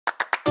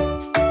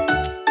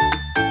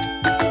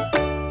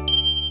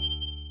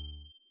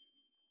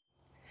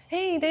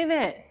嘿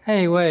 ，David。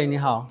嘿，喂，你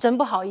好。真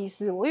不好意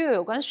思，我又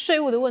有关税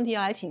务的问题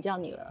要来请教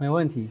你了。没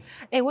问题。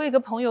我有一个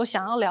朋友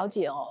想要了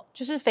解哦，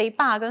就是肥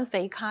爸跟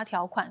肥咖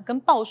条款跟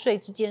报税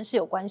之间是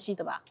有关系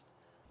的吧？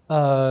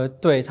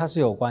对，它是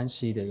有关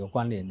系的，有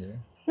关联的。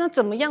那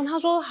怎么样？他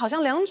说好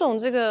像两种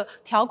这个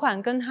条款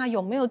跟他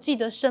有没有记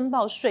得申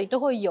报税都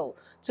会有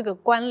这个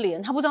关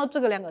联，他不知道这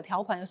个两个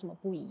条款有什么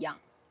不一样。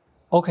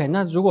OK，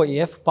 那如果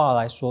以 FBAR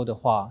来说的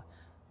话，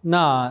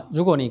那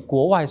如果你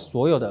国外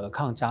所有的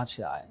account 加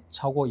起来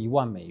超过1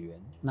万美元，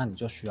那你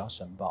就需要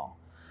申报。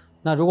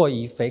那如果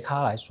以肥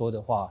咖来说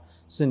的话，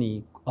是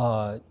你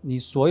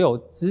所有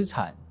资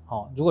产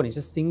如果你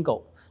是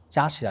single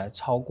加起来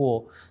超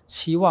过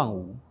7万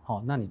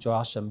5，那你就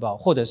要申报，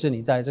或者是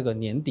你在这个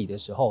年底的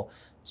时候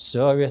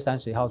，12月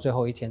31号最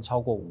后一天超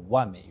过5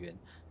万美元，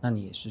那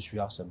你也是需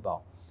要申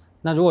报。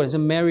那如果你是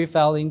married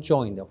filing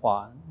joint 的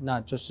话，那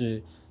就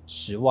是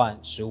10万、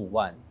15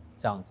万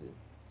这样子。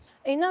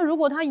那如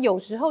果他有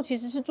时候其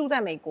实是住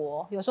在美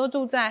国，有时候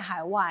住在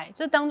海外，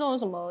这当中有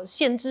什么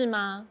限制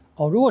吗？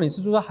如果你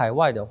是住在海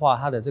外的话，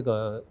它的这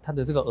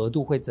个额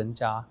度会增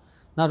加。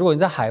那如果你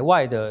在海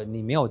外的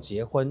你没有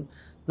结婚，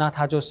那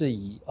它就是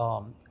以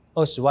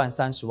20万、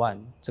30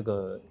万这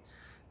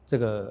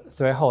个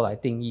threshold 来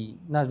定义。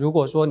那如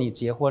果说你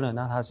结婚了，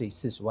那它是以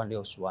40万、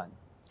60万。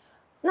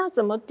那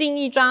怎么定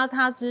义抓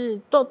他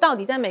到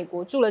底在美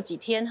国住了几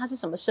天，他是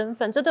什么身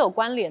份，这都有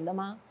关联的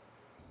吗？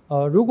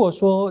如果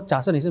说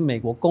假设你是美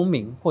国公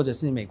民，或者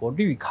是美国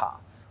绿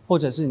卡，或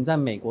者是你在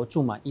美国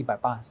住满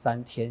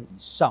183天以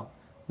上，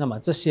那么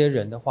这些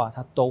人的话，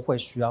他都会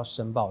需要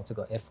申报这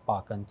个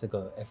FBAR 跟这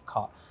个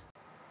FATCA。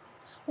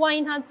万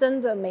一他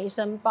真的没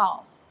申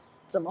报，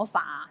怎么罚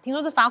啊？听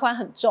说这罚款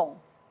很重。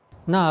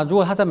那如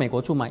果他在美国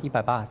住满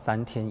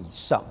183天以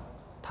上，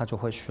他就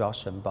会需要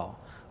申报。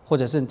或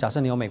者是假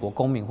设你有美国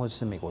公民或者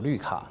是美国绿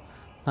卡，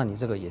那你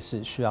这个也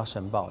是需要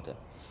申报的。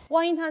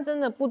万一他真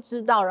的不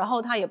知道，然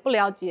后他也不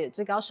了解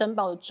这个要申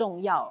报的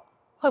重要，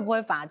会不会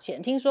罚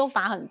钱？听说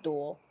罚很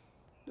多。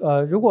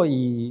如果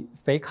以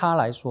肥咖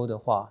来说的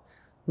话，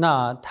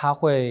那他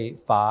会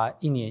罚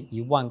1年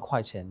1万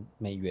块钱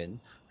美元，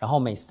然后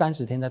每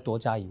30天再多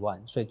加1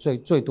万，所以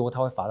最多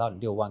他会罚到你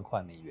6万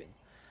块美元。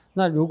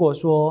那如果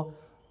说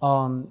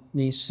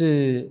你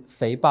是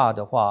肥爸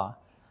的话，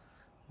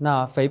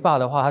那肥爸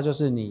的话，他就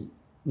是你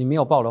没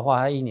有报的话，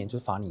他1年就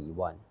罚你1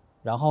万。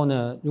然后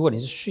呢，如果你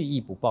是蓄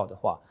意不报的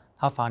话，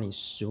他罚你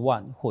10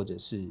万，或者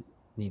是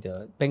你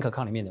的 bank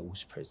account 里面的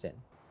50%。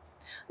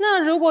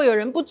那如果有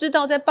人不知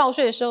道在报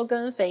税的时候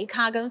跟肥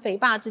咖跟肥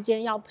爸之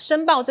间要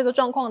申报这个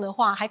状况的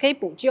话，还可以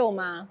补救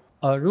吗？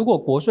如果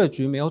国税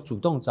局没有主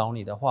动找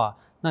你的话，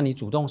那你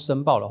主动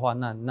申报的话，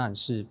那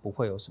是不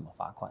会有什么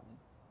罚款的。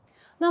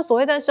那所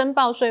谓在申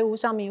报税务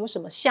上面有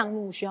什么项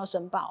目需要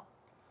申报？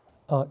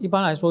一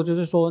般来说就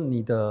是说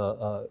你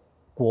的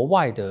国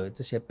外的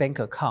这些 bank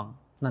account，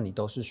 那你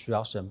都是需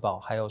要申报。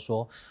还有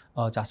说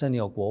假设你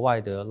有国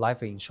外的 life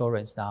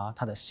insurance 啦，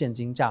它的现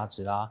金价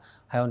值啦，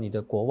还有你的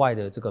国外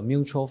的这个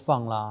mutual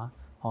fund 啦，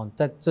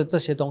在这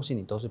些东西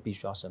你都是必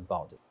须要申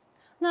报的。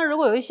那如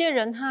果有一些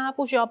人他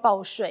不需要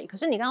报税，可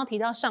是你刚刚提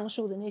到上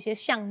述的那些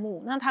项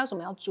目，那他有什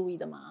么要注意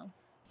的吗？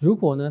如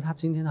果呢他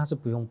今天他是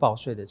不用报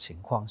税的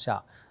情况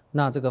下，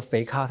那这个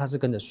肥咖它是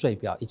跟着税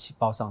表一起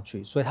报上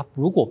去，所以它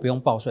如果不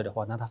用报税的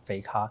话，那它肥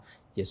咖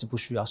也是不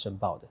需要申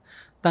报的。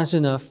但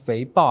是呢，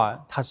肥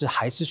爸它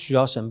还是需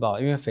要申报，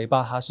因为肥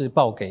爸它是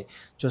报给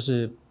就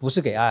是不是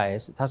给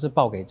IRS， 它是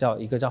报给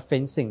一个叫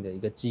FATCA 的一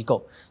个机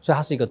构，所以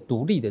它是一个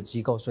独立的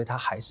机构，所以它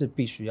还是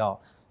必须要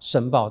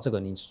申报这个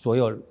你所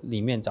有里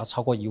面只要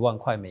超过1万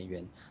块美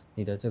元，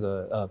你的这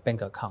个bank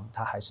account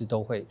它还是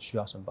都会需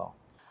要申报。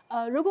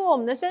如果我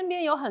们的身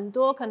边有很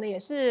多可能也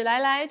是来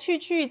来去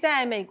去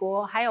在美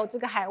国还有这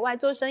个海外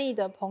做生意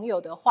的朋友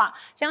的话，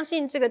相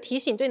信这个提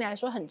醒对你来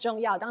说很重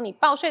要。当你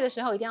报税的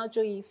时候，一定要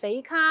注意肥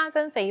咖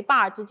跟肥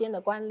爸之间的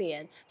关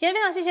联。今天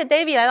非常谢谢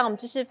David 来到我们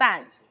知识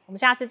范，我们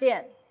下次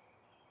见。